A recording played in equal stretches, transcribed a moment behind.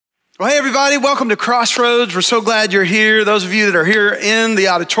Well, hey everybody, welcome to Crossroads. We're so glad you're here. Those of you that are here in the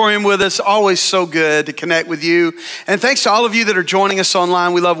auditorium with us, always so good to connect with you. And thanks to all of you that are joining us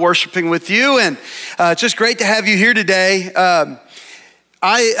online. We love worshiping with you, and it's just great to have you here today.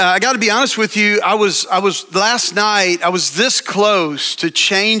 I got to be honest with you. I was last night. I was this close to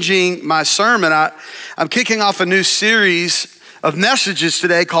changing my sermon. I'm kicking off a new series of messages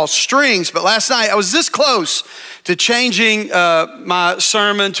today called Strings. But last night I was this close to changing my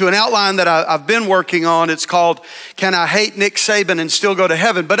sermon to an outline that I've been working on. It's called "Can I Hate Nick Saban and Still Go to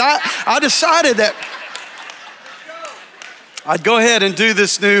Heaven?" But I decided that I'd go ahead and do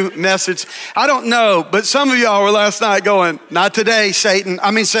this new message. I don't know, but some of y'all were last night going, "Not today,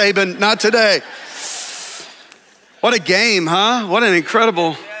 Saban, not today." What a game, huh? What an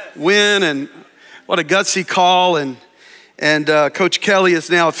incredible win, and what a gutsy call. And Coach Kelly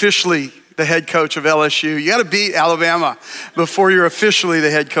is now officially the head coach of LSU. You got to beat Alabama before you're officially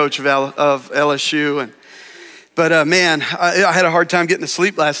the head coach of LSU. But man, I had a hard time getting to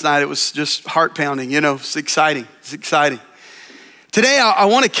sleep last night. It was just heart pounding. You know, it's exciting. It's exciting. Today, I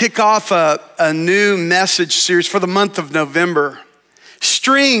want to kick off a new message series for the month of November.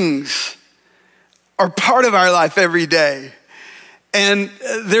 Strings are part of our life every day. And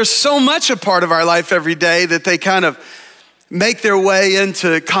there's so much a part of our life every day that they kind of make their way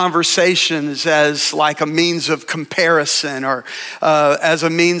into conversations as like a means of comparison or as a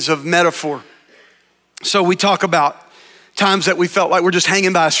means of metaphor. So we talk about times that we felt like we're just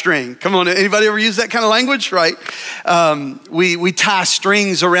hanging by a string. Come on, anybody ever use that kind of language, right? We tie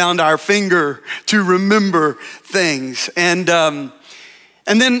strings around our finger to remember things. And then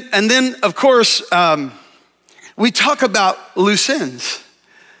of course, we talk about loose ends.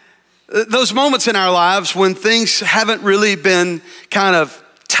 Those moments in our lives when things haven't really been kind of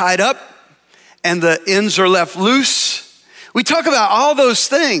tied up and the ends are left loose. We talk about all those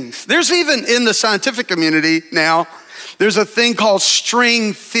things. There's even in the scientific community now, there's a thing called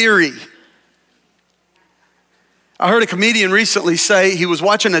string theory. I heard a comedian recently say he was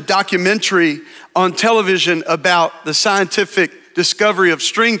watching a documentary on television about the scientific discovery of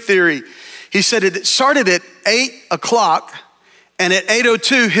string theory. He said it started at 8 o'clock. And at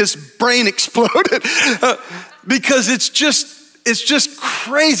 8:02, his brain exploded because it's just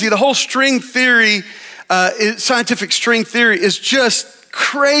crazy. The whole string theory, scientific string theory is just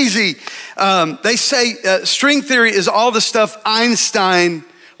crazy. They say string theory is all the stuff Einstein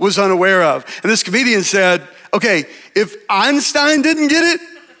was unaware of. And this comedian said, okay, if Einstein didn't get it,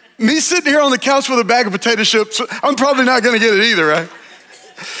 me sitting here on the couch with a bag of potato chips, I'm probably not gonna get it either, right?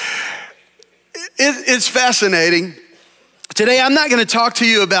 It's fascinating. Today, I'm not going to talk to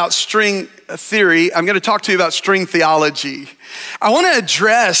you about string theory. I'm going to talk to you about string theology. I want to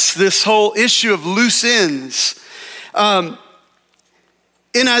address this whole issue of loose ends.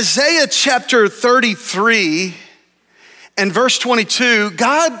 In Isaiah chapter 33 and verse 22,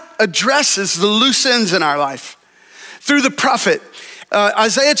 God addresses the loose ends in our life through the prophet.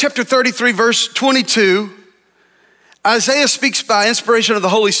 Isaiah chapter 33, verse 22, Isaiah speaks by inspiration of the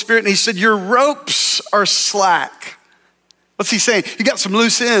Holy Spirit, and he said, "Your ropes are slack." What's he saying? You got some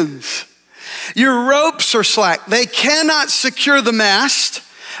loose ends. Your ropes are slack. They cannot secure the mast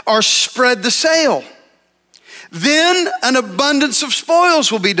or spread the sail. Then an abundance of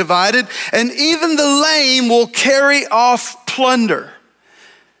spoils will be divided, and even the lame will carry off plunder.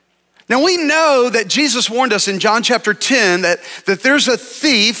 Now we know that Jesus warned us in John chapter 10 that there's a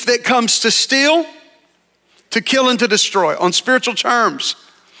thief that comes to steal, to kill, and to destroy on spiritual terms.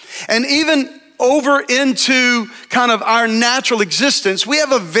 And even over into kind of our natural existence, we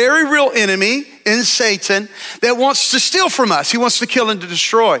have a very real enemy in Satan that wants to steal from us. He wants to kill and to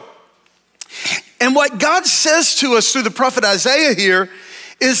destroy. And what God says to us through the prophet Isaiah here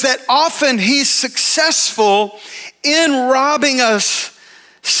is that often he's successful in robbing us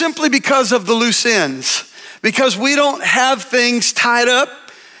simply because of the loose ends, because we don't have things tied up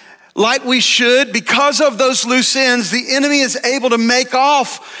like we should. Because of those loose ends, the enemy is able to make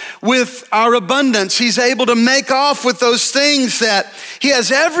off with our abundance. He's able to make off with those things that he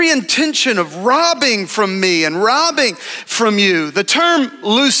has every intention of robbing from me and robbing from you. The term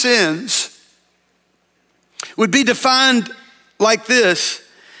loose ends would be defined like this.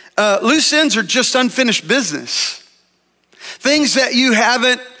 Loose ends are just unfinished business. Things that you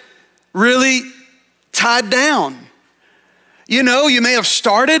haven't really tied down. You know, you may have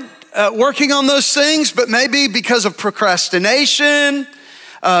started working on those things, but maybe because of procrastination,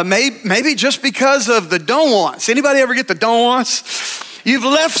 maybe just because of the don't wants. Anybody ever get the don't wants? You've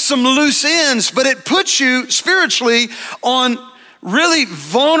left some loose ends, but it puts you spiritually on really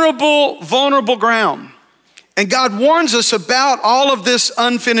vulnerable ground. And God warns us about all of this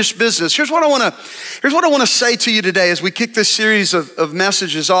unfinished business. Here's what I want to say to you today as we kick this series of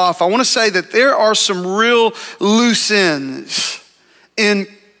messages off. I want to say that there are some real loose ends in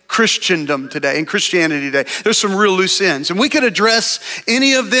Christendom today, in Christianity today. There's some real loose ends. And we could address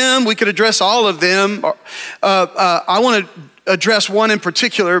any of them. We could address all of them. I want to address one in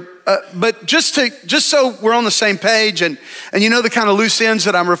particular, but just so we're on the same page and you know the kind of loose ends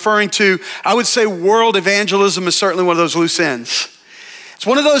that I'm referring to, I would say world evangelism is certainly one of those loose ends. It's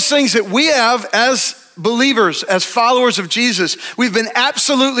one of those things that we have as believers, as followers of Jesus, we've been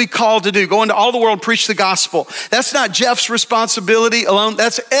absolutely called to do. Go into all the world, preach the gospel. That's not Jeff's responsibility alone.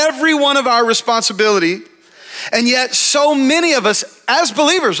 That's every one of our responsibility. And yet so many of us as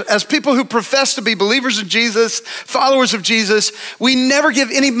believers, as people who profess to be believers of Jesus, followers of Jesus, we never give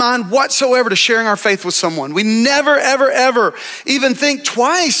any mind whatsoever to sharing our faith with someone. We never, ever, ever even think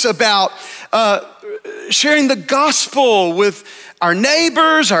twice about sharing the gospel with our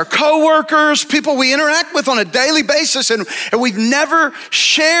neighbors, our coworkers, people we interact with on a daily basis, and we've never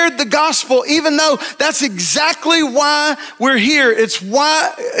shared the gospel, even though that's exactly why we're here. It's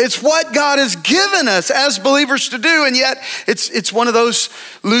what God has given us as believers to do, and yet it's one of those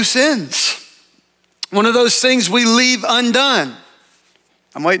loose ends, one of those things we leave undone.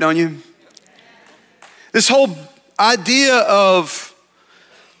 I'm waiting on you. This whole idea of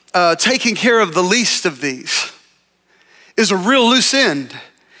taking care of the least of these is a real loose end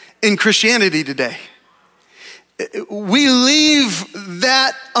in Christianity today. We leave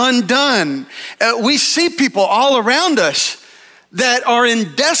that undone. We see people all around us that are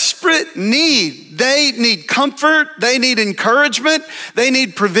in desperate need. They need comfort, they need encouragement, they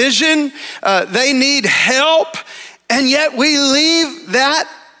need provision, they need help, and yet we leave that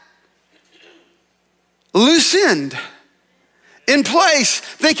loose end in place,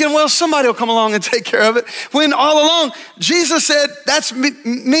 thinking, well, somebody will come along and take care of it. When all along, Jesus said, that's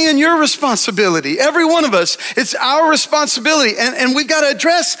me and your responsibility. Every one of us, it's our responsibility. And we've got to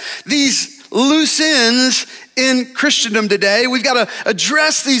address these loose ends in Christendom today. We've got to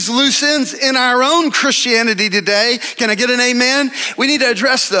address these loose ends in our own Christianity today. Can I get an amen? We need to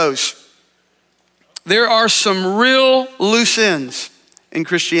address those. There are some real loose ends in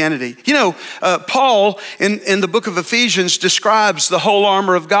Christianity. You know, Paul in the book of Ephesians describes the whole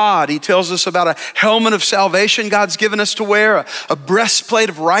armor of God. He tells us about a helmet of salvation God's given us to wear, a breastplate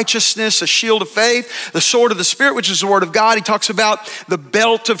of righteousness, a shield of faith, the sword of the Spirit, which is the word of God. He talks about the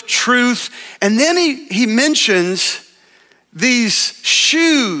belt of truth. And then he mentions these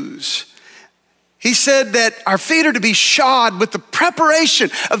shoes. He said that our feet are to be shod with the preparation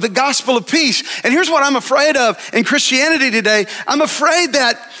of the gospel of peace. And here's what I'm afraid of in Christianity today. I'm afraid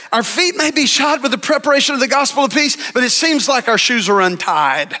that our feet may be shod with the preparation of the gospel of peace, but it seems like our shoes are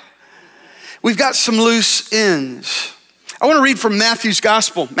untied. We've got some loose ends. I want to read from Matthew's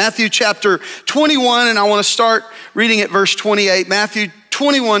gospel, Matthew chapter 21, and I want to start reading at verse 28. Matthew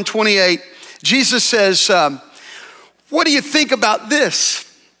 21:28. Jesus says, what do you think about this?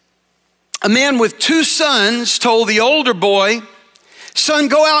 A man with 2 sons told the older boy, son,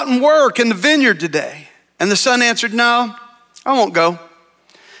 go out and work in the vineyard today. And the son answered, no, I won't go.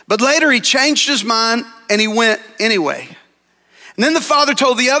 But later he changed his mind and he went anyway. And then the father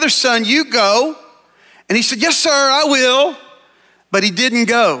told the other son, you go. And he said, yes, sir, I will. But he didn't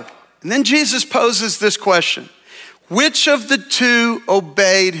go. And then Jesus poses this question. Which of the 2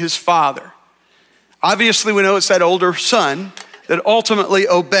 obeyed his father? Obviously, we know it's that older son that ultimately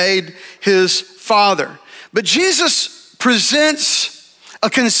obeyed his father. But Jesus presents a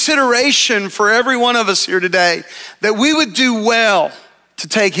consideration for every one of us here today that we would do well to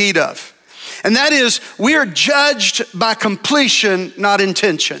take heed of. And that is, we are judged by completion, not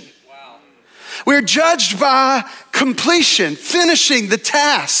intention. Wow. We're judged by completion, finishing the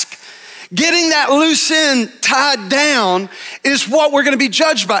task. Getting that loose end tied down is what we're going to be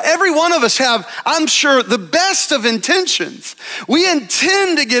judged by. Every one of us have, I'm sure, the best of intentions. We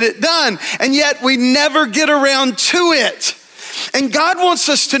intend to get it done, and yet we never get around to it. And God wants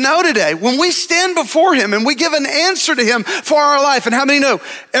us to know today, when we stand before him and we give an answer to him for our life, and how many know?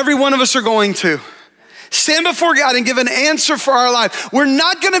 Every one of us are going to. Stand before God and give an answer for our life. We're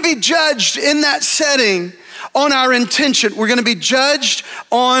not going to be judged in that setting on our intention. We're going to be judged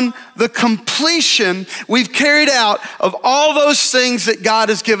on the completion we've carried out of all those things that God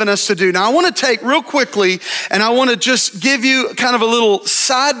has given us to do. Now, I want to take real quickly, and I want to just give you kind of a little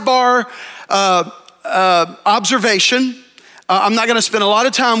sidebar observation. I'm not going to spend a lot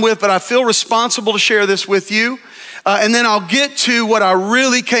of time with, but I feel responsible to share this with you. And then I'll get to what I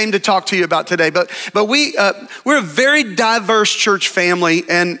really came to talk to you about today. But we're a very diverse church family,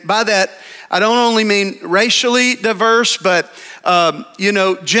 and by that, I don't only mean racially diverse, but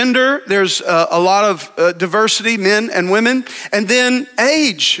gender. There's a lot of diversity, men and women. And then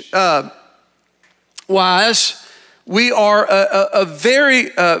age wise, we are a very,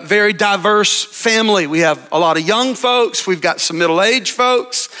 very diverse family. We have a lot of young folks. We've got some middle-aged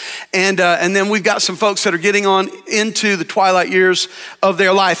folks. And then we've got some folks that are getting on into the twilight years of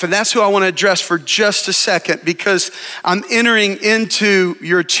their life. And that's who I want to address for just a second, because I'm entering into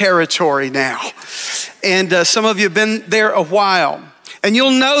your territory now. And some of you have been there a while. And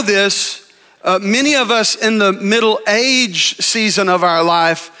you'll know this. Many of us in the middle age season of our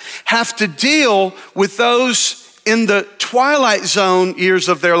life have to deal with those in the twilight zone years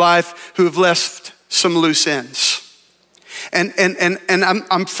of their life who have left some loose ends. And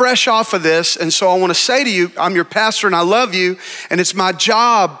I'm fresh off of this, and so I want to say to you, I'm your pastor and I love you, and it's my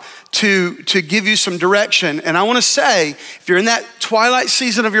job to give you some direction. And I want to say, if you're in that twilight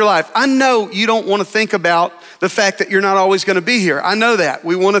season of your life, I know you don't want to think about the fact that you're not always going to be here. I know that.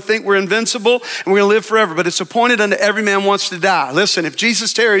 We want to think we're invincible and we're going to live forever, but it's appointed unto every man wants to die. Listen, if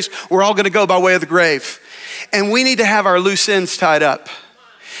Jesus tarries, we're all going to go by way of the grave. And we need to have our loose ends tied up.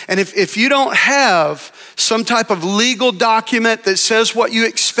 And if you don't have some type of legal document that says what you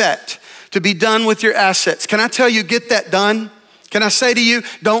expect to be done with your assets, can I tell you, get that done? Can I say to you,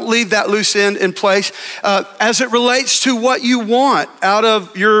 don't leave that loose end in place as it relates to what you want out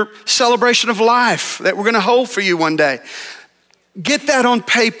of your celebration of life that we're going to hold for you one day. Get that on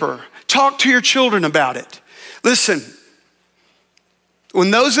paper. Talk to your children about it. Listen,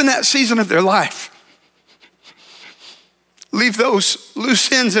 when those in that season of their life leave those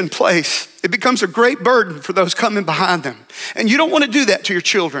loose ends in place, it becomes a great burden for those coming behind them. And you don't want to do that to your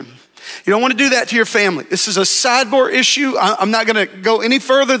children. You don't want to do that to your family. This is a sidebar issue. I'm not going to go any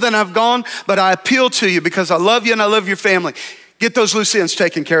further than I've gone, but I appeal to you because I love you and I love your family. Get those loose ends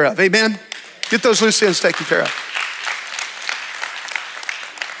taken care of. Amen? Get those loose ends taken care of.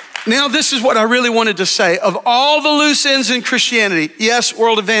 Now, this is what I really wanted to say. Of all the loose ends in Christianity, yes,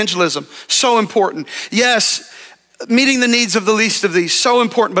 world evangelism, so important. Yes, meeting the needs of the least of these, so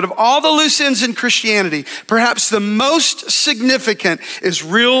important. But of all the loose ends in Christianity, perhaps the most significant is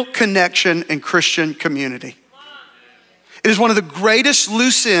real connection in Christian community. It is one of the greatest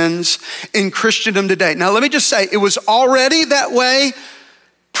loose ends in Christendom today. Now, let me just say, it was already that way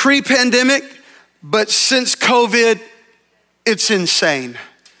pre-pandemic, but since COVID, it's insane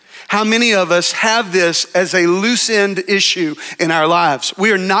how many of us have this as a loose end issue in our lives.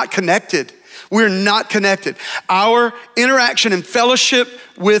 We are not connected. We're not connected. Our interaction and fellowship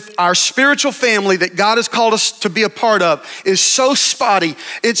with our spiritual family that God has called us to be a part of is so spotty.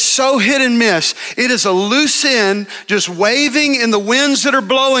 It's so hit and miss. It is a loose end just waving in the winds that are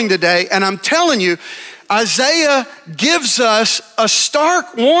blowing today. And I'm telling you, Isaiah gives us a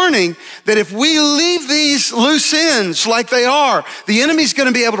stark warning that if we leave these loose ends like they are, the enemy's going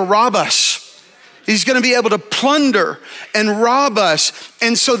to be able to rob us. He's going to be able to plunder and rob us.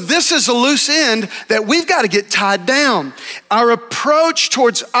 And so this is a loose end that we've got to get tied down. Our approach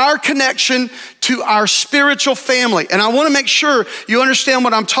towards our connection to our spiritual family. And I want to make sure you understand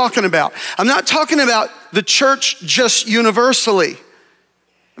what I'm talking about. I'm not talking about the church just universally.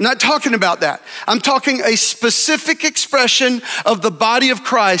 I'm not talking about that. I'm talking a specific expression of the body of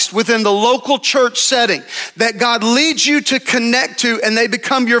Christ within the local church setting that God leads you to connect to, and they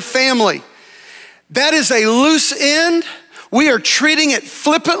become your family. That is a loose end. We are treating it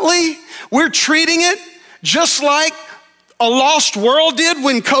flippantly. We're treating it just like a lost world did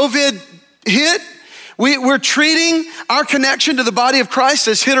when COVID hit. We're treating our connection to the body of Christ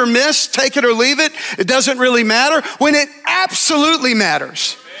as hit or miss, take it or leave it. It doesn't really matter, when it absolutely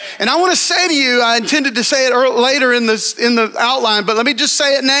matters. And I want to say to you, I intended to say it later in the outline, but let me just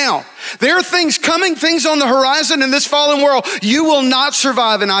say it now. There are things coming, things on the horizon in this fallen world. You will not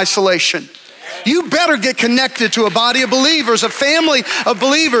survive in isolation. You better get connected to a body of believers, a family of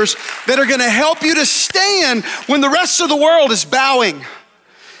believers that are going to help you to stand when the rest of the world is bowing.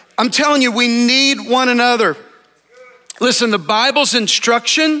 I'm telling you, we need one another. Listen, the Bible's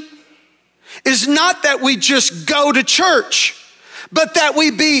instruction is not that we just go to church, but that we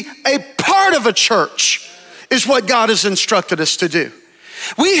be a part of a church is what God has instructed us to do.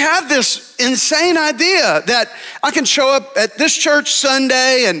 We have this insane idea that I can show up at this church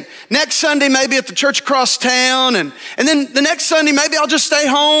Sunday, and next Sunday maybe at the church across town, and then the next Sunday maybe I'll just stay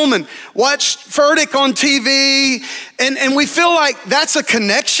home and watch Furtick on TV, and we feel like that's a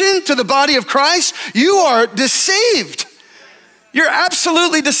connection to the body of Christ. You are deceived. You're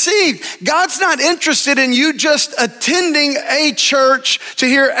absolutely deceived. God's not interested in you just attending a church to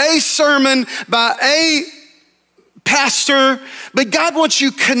hear a sermon by a pastor, but God wants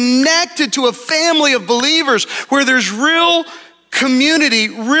you connected to a family of believers where there's real community,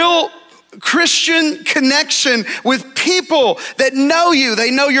 real Christian connection with people that know you.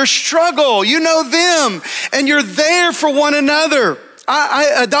 They know your struggle, you know them, and you're there for one another.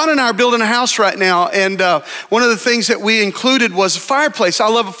 Don and I are building a house right now, and one of the things that we included was a fireplace. I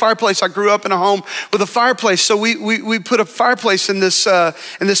love a fireplace. I grew up in a home with a fireplace, so we put a fireplace in this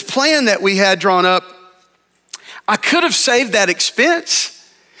plan that we had drawn up. I could have saved that expense,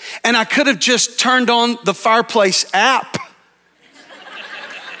 and I could have just turned on the fireplace app.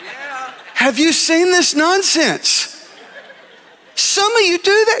 Have you seen this nonsense? Some of you do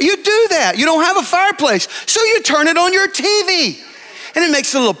that. You do that. You don't have a fireplace, so you turn it on your TV. And it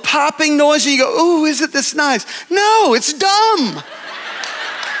makes a little popping noise, and you go, ooh, isn't this nice? No, it's dumb.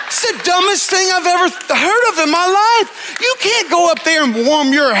 It's the dumbest thing I've ever heard of in my life. You can't go up there and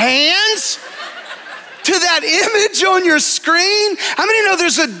warm your hands to that image on your screen. How many know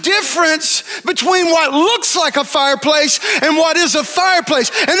there's a difference between what looks like a fireplace and what is a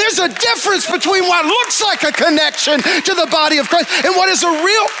fireplace? And there's a difference between what looks like a connection to the body of Christ and what is a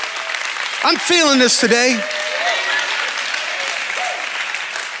real, I'm feeling this today.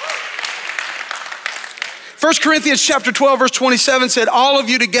 1 Corinthians chapter 12, verse 27 said, all of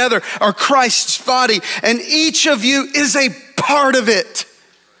you together are Christ's body, and each of you is a part of it.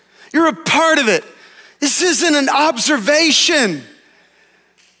 You're a part of it. This isn't an observation.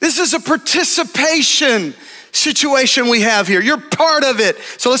 This is a participation situation we have here. You're part of it.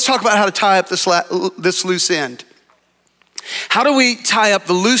 So let's talk about how to tie up this loose end. How do we tie up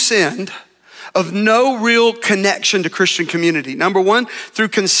the loose end of no real connection to Christian community? Number one, through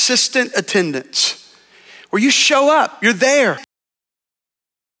consistent attendance. Where you show up, you're there.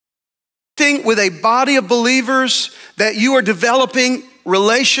 With a body of believers that you are developing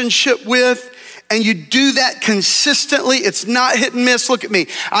relationship with, and you do that consistently. It's not hit and miss. Look at me.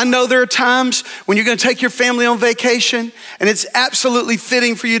 I know there are times when you're gonna take your family on vacation, and it's absolutely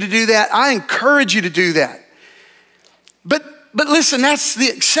fitting for you to do that. I encourage you to do that. But listen, that's the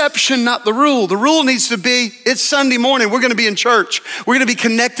exception, not the rule. The rule needs to be, it's Sunday morning, we're gonna be in church. We're gonna be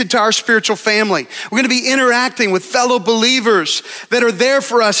connected to our spiritual family. We're gonna be interacting with fellow believers that are there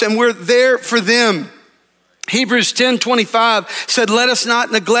for us, and we're there for them. Hebrews 10:25 said, let us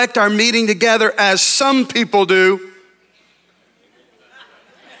not neglect our meeting together as some people do.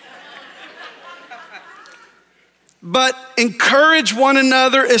 But encourage one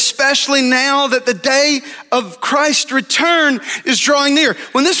another, especially now that the day of Christ's return is drawing near.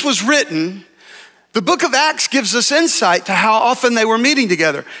 When this was written, the book of Acts gives us insight to how often they were meeting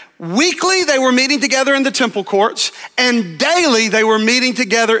together. Weekly, they were meeting together in the temple courts, and daily, they were meeting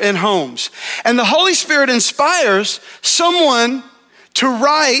together in homes. And the Holy Spirit inspires someone to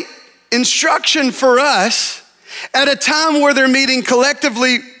write instruction for us at a time where they're meeting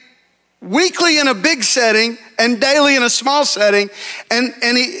collectively, weekly in a big setting and daily in a small setting. And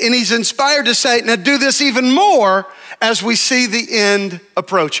he's inspired to say, now do this even more as we see the end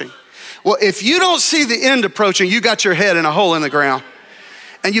approaching. Well, if you don't see the end approaching, you got your head in a hole in the ground.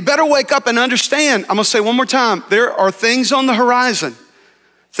 And you better wake up and understand, I'm gonna say one more time, there are things on the horizon,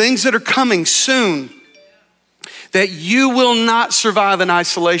 things that are coming soon, that you will not survive in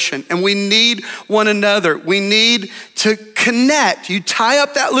isolation. And we need one another. We need to connect. You tie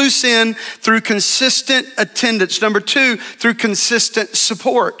up that loose end through consistent attendance. Number two, through consistent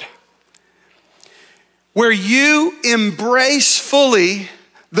support. Where you embrace fully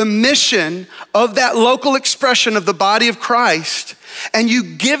the mission of that local expression of the body of Christ, and you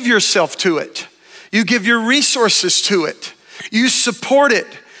give yourself to it. You give your resources to it. You support it.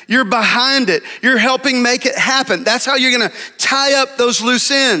 You're behind it. You're helping make it happen. That's how you're gonna tie up those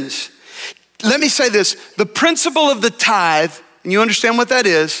loose ends. Let me say this, the principle of the tithe, and you understand what that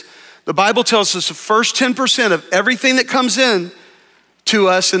is, the Bible tells us the first 10% of everything that comes in to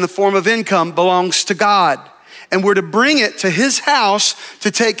us in the form of income belongs to God. And we're to bring it to his house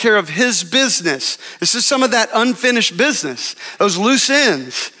to take care of his business. This is some of that unfinished business, those loose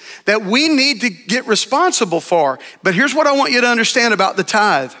ends that we need to get responsible for. But here's what I want you to understand about the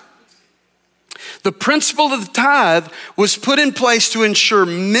tithe. The principle of the tithe was put in place to ensure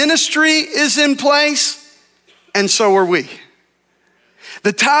ministry is in place, and so are we.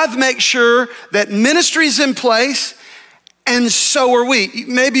 The tithe makes sure that ministry is in place, and so are we.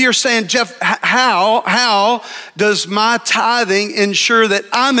 Maybe you're saying, Jeff, how does my tithing ensure that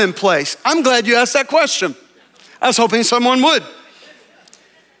I'm in place? I'm glad you asked that question. I was hoping someone would.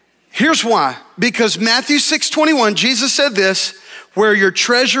 Here's why. Because Matthew 6:21, Jesus said this, where your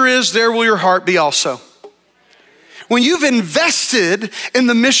treasure is, there will your heart be also. When you've invested in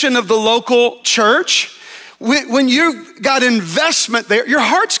the mission of the local church, When you've got investment there, your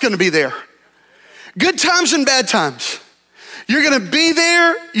heart's gonna be there. Good times and bad times. You're gonna be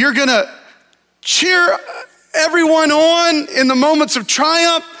there, you're gonna cheer everyone on in the moments of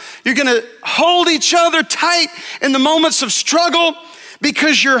triumph. You're gonna hold each other tight in the moments of struggle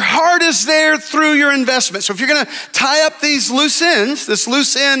because your heart is there through your investment. So if you're gonna tie up these loose ends, this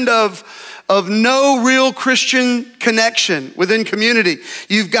loose end of no real Christian connection within community,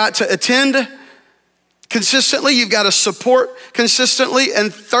 you've got to attend consistently, you've got to support consistently,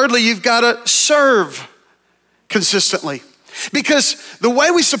 and thirdly, you've got to serve consistently. Because the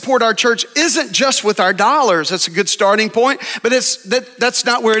way we support our church isn't just with our dollars. That's a good starting point, but that's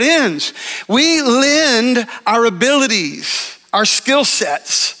not where it ends. We lend our abilities, our skill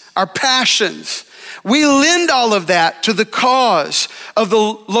sets, our passions. We lend all of that to the cause of the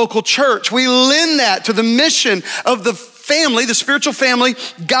local church. We lend that to the mission of the family, the spiritual family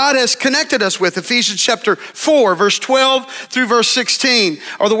God has connected us with. Ephesians chapter 4, verse 12 through verse 16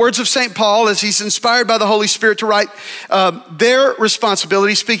 are the words of St. Paul as he's inspired by the Holy Spirit to write their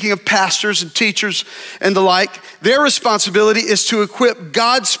responsibility, speaking of pastors and teachers and the like. Their responsibility is to equip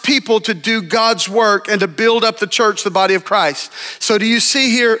God's people to do God's work and to build up the church, the body of Christ. So do you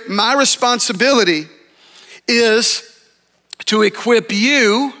see here, my responsibility is to equip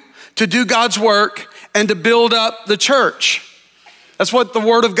you to do God's work and to build up the church. That's what the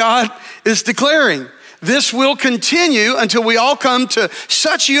Word of God is declaring. This will continue until we all come to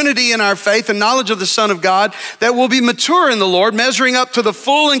such unity in our faith and knowledge of the Son of God that we'll be mature in the Lord, measuring up to the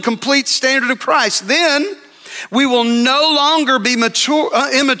full and complete standard of Christ. Then we will no longer be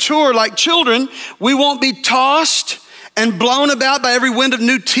immature like children. We won't be tossed and blown about by every wind of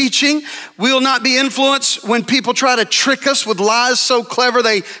new teaching. We will not be influenced when people try to trick us with lies so clever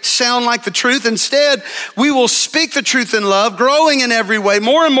they sound like the truth. Instead, we will speak the truth in love, growing in every way,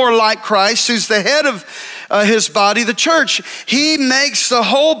 more and more like Christ, who's the head of his body, the church. He makes the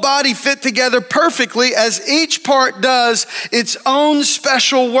whole body fit together perfectly as each part does its own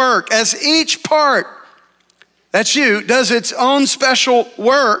special work. As each part, that's you, does its own special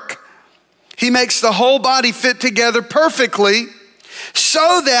work, He makes the whole body fit together perfectly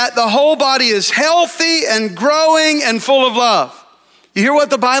so that the whole body is healthy and growing and full of love. You hear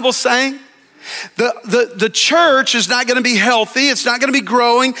what the Bible's saying? The church is not gonna be healthy, it's not gonna be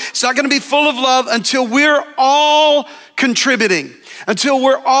growing, it's not gonna be full of love until we're all contributing, until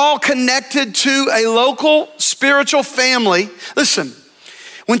we're all connected to a local spiritual family. Listen,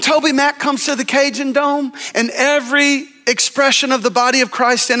 when Toby Mac comes to the Cajun Dome and every expression of the body of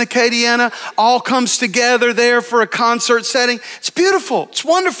Christ in Acadiana all comes together there for a concert setting, it's beautiful, it's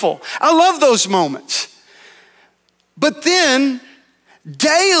wonderful. I love those moments. But then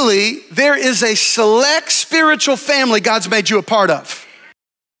daily, there is a select spiritual family God's made you a part of.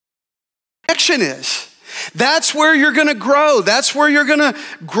 Connection is. That's where you're gonna grow. That's where you're gonna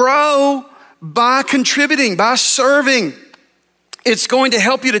grow by contributing, by serving. It's going to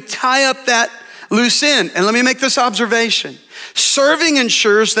help you to tie up that loose end. And let me make this observation. Serving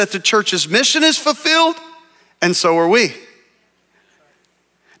ensures that the church's mission is fulfilled, and so are we.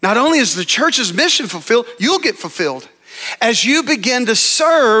 Not only is the church's mission fulfilled, you'll get fulfilled as you begin to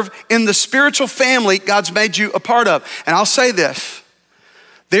serve in the spiritual family God's made you a part of. And I'll say this,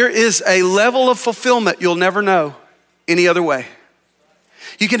 there is a level of fulfillment you'll never know any other way.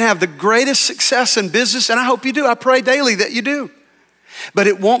 You can have the greatest success in business, and I hope you do. I pray daily that you do. But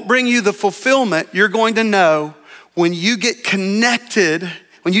it won't bring you the fulfillment you're going to know when you get connected,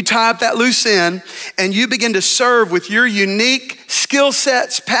 when you tie up that loose end and you begin to serve with your unique skill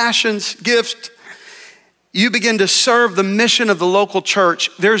sets, passions, gifts. You begin to serve the mission of the local church.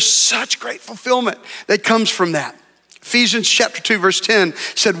 There's such great fulfillment that comes from that. Ephesians chapter 2, verse 10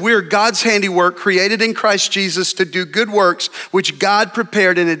 said, we're God's handiwork created in Christ Jesus to do good works, which God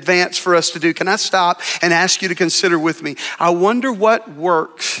prepared in advance for us to do. Can I stop and ask you to consider with me? I wonder what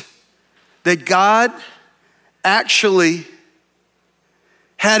works that God actually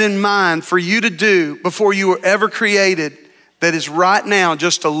had in mind for you to do before you were ever created that is right now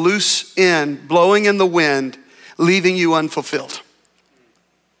just a loose end blowing in the wind, leaving you unfulfilled.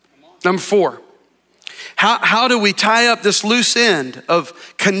 Number 4. How do we tie up this loose end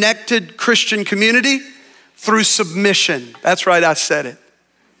of connected Christian community? Through submission. That's right, I said it.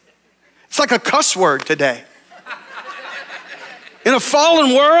 It's like a cuss word today. In a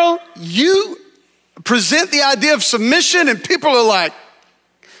fallen world, you present the idea of submission and people are like,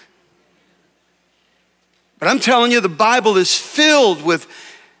 but I'm telling you, the Bible is filled with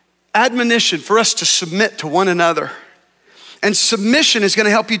admonition for us to submit to one another. And submission is going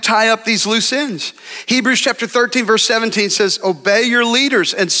to help you tie up these loose ends. Hebrews chapter 13, verse 17 says, obey your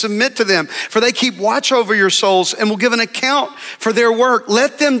leaders and submit to them, for they keep watch over your souls and will give an account for their work.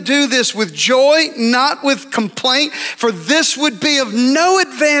 Let them do this with joy, not with complaint, for this would be of no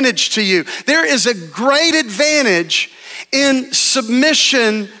advantage to you. There is a great advantage in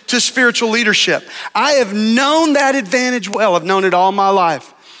submission to spiritual leadership. I have known that advantage well. I've known it all my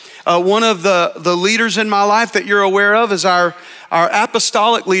life. One of the leaders in my life that you're aware of is our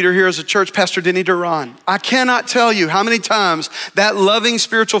apostolic leader here as a church, Pastor Denny Duran. I cannot tell you how many times that loving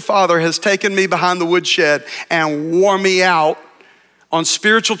spiritual father has taken me behind the woodshed and wore me out on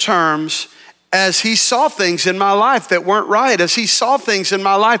spiritual terms as he saw things in my life that weren't right, as he saw things in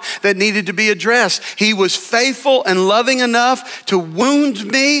my life that needed to be addressed. He was faithful and loving enough to wound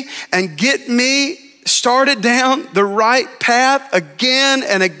me and get me started down the right path again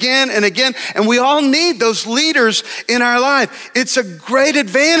and again and again. And we all need those leaders in our life. It's a great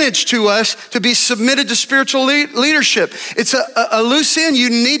advantage to us to be submitted to spiritual leadership. It's a loose end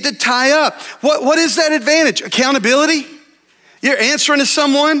you need to tie up. What is that advantage? Accountability? You're answering to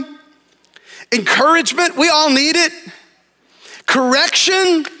someone? Encouragement? We all need it.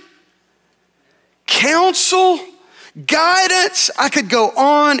 Correction? Counsel? Guidance. I could go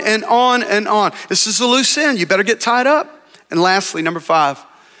on and on and on. This is a loose end. You better get tied up. And lastly, number 5,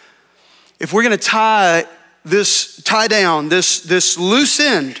 if we're going to tie down this loose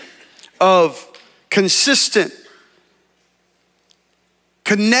end of consistent,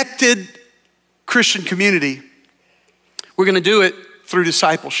 connected Christian community, we're going to do it through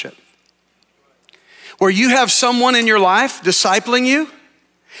discipleship. Where you have someone in your life discipling you,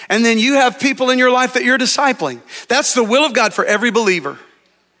 and then you have people in your life that you're discipling. That's the will of God for every believer.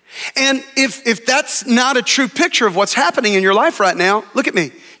 And if that's not a true picture of what's happening in your life right now, look at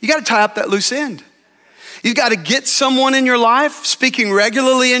me. You got to tie up that loose end. You've got to get someone in your life, speaking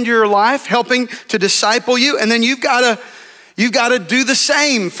regularly into your life, helping to disciple you. And then you've got to do the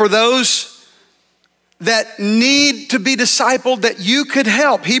same for those that need to be discipled that you could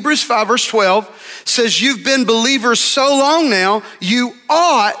help. Hebrews 5 verse 12 says, you've been believers so long now, you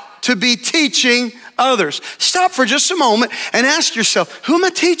ought to be teaching others. Stop for just a moment and ask yourself, who am I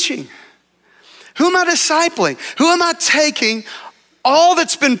teaching? Who am I discipling? Who am I taking all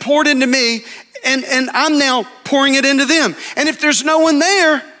that's been poured into me and I'm now pouring it into them? And if there's no one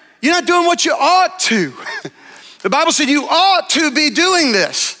there, you're not doing what you ought to. The Bible said you ought to be doing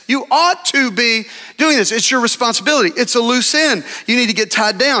this. You ought to be doing this. It's your responsibility. It's a loose end. You need to get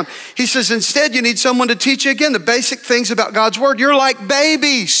tied down. He says, instead, you need someone to teach you again the basic things about God's word. You're like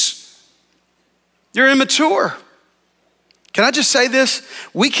babies. You're immature. Can I just say this?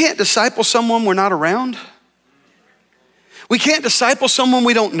 We can't disciple someone we're not around. We can't disciple someone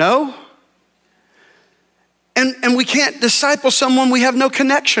we don't know. And we can't disciple someone we have no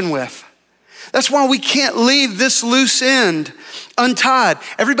connection with. That's why we can't leave this loose end untied.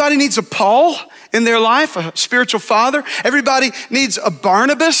 Everybody needs a Paul in their life, a spiritual father. Everybody needs a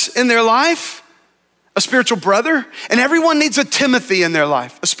Barnabas in their life, a spiritual brother. And everyone needs a Timothy in their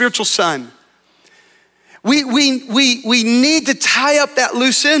life, a spiritual son. We need to tie up that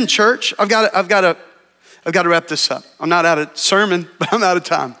loose end, church. I've got to wrap this up. I'm not out of sermon, but I'm out of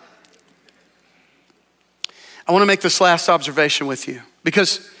time. I want to make this last observation with you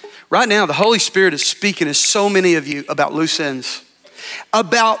because right now, the Holy Spirit is speaking to so many of you about loose ends,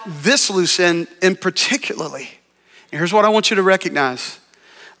 about this loose end in particularly. And here's what I want you to recognize.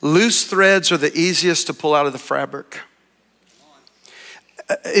 Loose threads are the easiest to pull out of the fabric.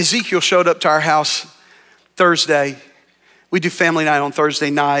 Ezekiel showed up to our house Thursday. We do family night on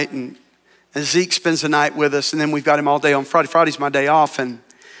Thursday night, and Zeke spends the night with us, and then we've got him all day on Friday. Friday's my day off, and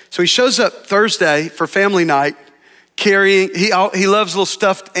so he shows up Thursday for family night, carrying, he loves little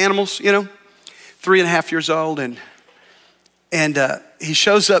stuffed animals, 3.5 years old. And he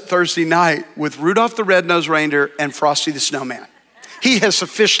shows up Thursday night with Rudolph the Red-Nosed Reindeer and Frosty the Snowman. He has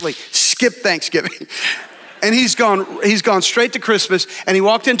officially skipped Thanksgiving. And he's gone straight to Christmas. And he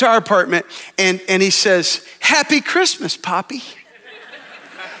walked into our apartment and he says, "Happy Christmas, Poppy.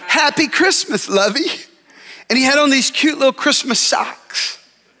 Happy Christmas, Lovey." And he had on these cute little Christmas socks.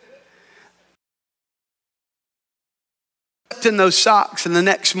 In those socks, and the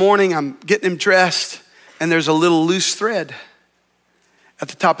next morning I'm getting him dressed and there's a little loose thread at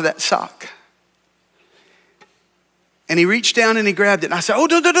the top of that sock. And he reached down and he grabbed it, and I said, "Oh,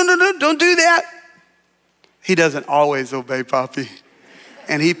 don't do that." He doesn't always obey Poppy.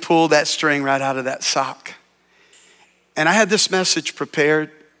 And he pulled that string right out of that sock. And I had this message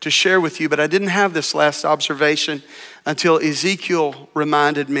prepared to share with you, but I didn't have this last observation until Ezekiel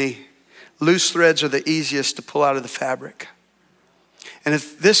reminded me, loose threads are the easiest to pull out of the fabric. And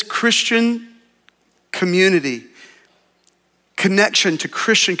if this Christian community, connection to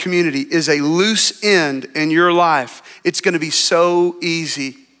Christian community is a loose end in your life, it's going to be so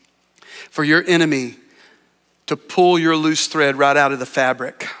easy for your enemy to pull your loose thread right out of the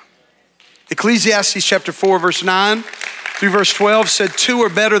fabric. Ecclesiastes chapter 4, verse 9 through verse 12 said, 2 are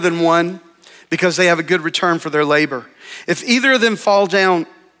better than one because they have a good return for their labor. If either of them fall down,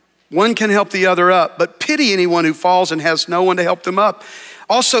 one can help the other up, but pity anyone who falls and has no one to help them up.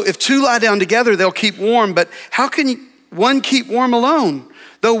 Also, if 2 lie down together, they'll keep warm, but how can one keep warm alone?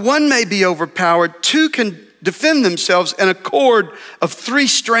 Though one may be overpowered, 2 can defend themselves, and a cord of 3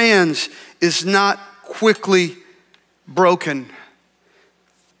 strands is not quickly broken.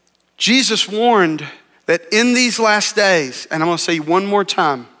 Jesus warned that in these last days, and I'm going to say one more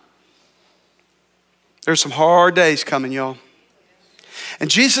time, there's some hard days coming, y'all. And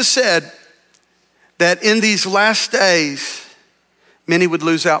Jesus said that in these last days, many would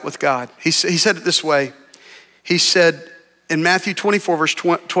lose out with God. He said it this way. He said in Matthew 24, verse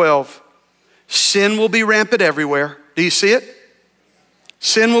 12, sin will be rampant everywhere. Do you see it?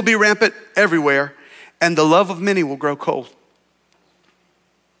 Sin will be rampant everywhere, and the love of many will grow cold.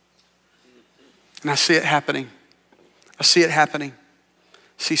 And I see it happening. I see it happening. I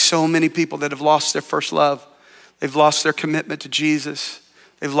see so many people that have lost their first love. They've lost their commitment to Jesus.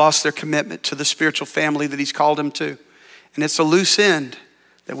 They've lost their commitment to the spiritual family that he's called them to. And it's a loose end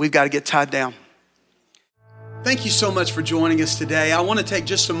that we've got to get tied down. Thank you so much for joining us today. I want to take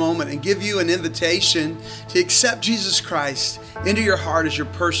just a moment and give you an invitation to accept Jesus Christ into your heart as your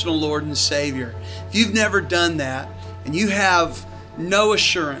personal Lord and Savior. If you've never done that and you have no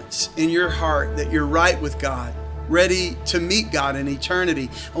assurance in your heart that you're right with God, ready to meet God in eternity,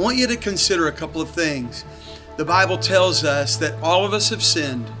 I want you to consider a couple of things. The Bible tells us that all of us have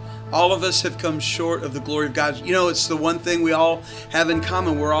sinned. All of us have come short of the glory of God. You know, it's the one thing we all have in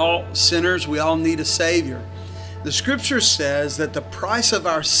common. We're all sinners. We all need a Savior. The scripture says that the price of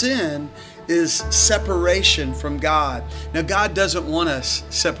our sin is separation from God. Now, God doesn't want us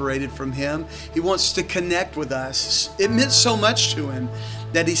separated from Him. He wants to connect with us. It meant so much to Him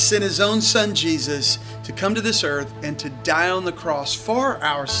that He sent His own Son, Jesus, to come to this earth and to die on the cross for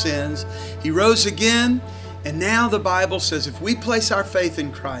our sins. He rose again. And now the Bible says if we place our faith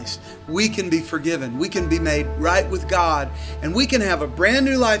in Christ, we can be forgiven. We can be made right with God. And we can have a brand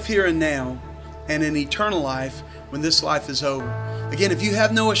new life here and now and an eternal life when this life is over. Again, if you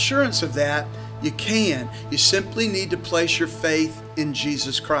have no assurance of that, you can. You simply need to place your faith in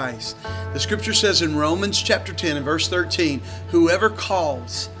Jesus Christ. The scripture says in Romans chapter 10 and verse 13, whoever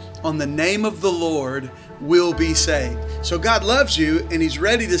calls on the name of the Lord will be saved. So God loves you and He's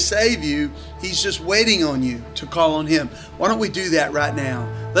ready to save you. He's just waiting on you to call on Him. Why don't we do that right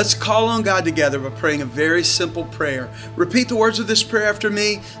now? Let's call on God together by praying a very simple prayer. Repeat the words of this prayer after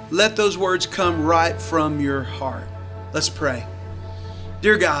me. Let those words come right from your heart. Let's pray.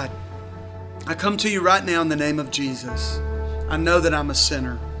 Dear God, I come to you right now in the name of Jesus. I know that I'm a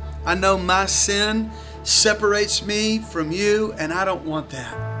sinner. I know my sin separates me from you, and I don't want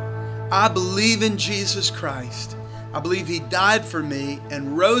that. I believe in Jesus Christ. I believe He died for me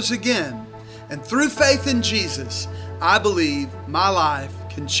and rose again. And through faith in Jesus, I believe my life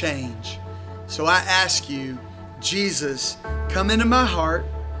can change. So I ask you, Jesus, come into my heart,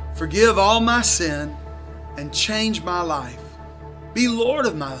 forgive all my sin, and change my life. Be Lord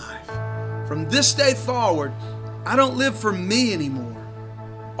of my life. From this day forward, I don't live for me anymore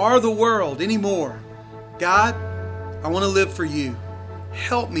or the world anymore. God, I want to live for you.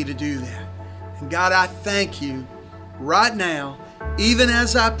 Help me to do that. And God, I thank you right now, even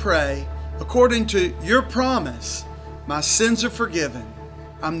as I pray, according to your promise, my sins are forgiven.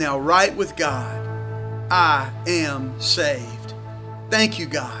 I'm now right with God. I am saved. Thank you,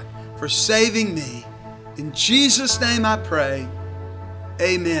 God, for saving me. In Jesus' name I pray.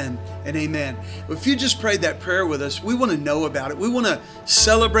 Amen and amen. If you just prayed that prayer with us, we want to know about it. We want to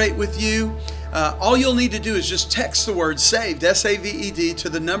celebrate with you. All you'll need to do is just text the word SAVED, S-A-V-E-D, to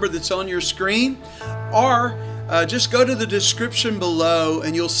the number that's on your screen, or just go to the description below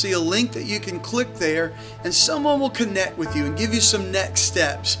and you'll see a link that you can click there, and someone will connect with you and give you some next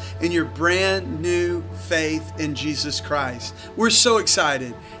steps in your brand new faith in Jesus Christ. We're so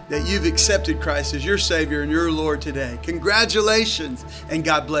excited that you've accepted Christ as your Savior and your Lord today. Congratulations, and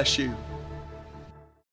God bless you.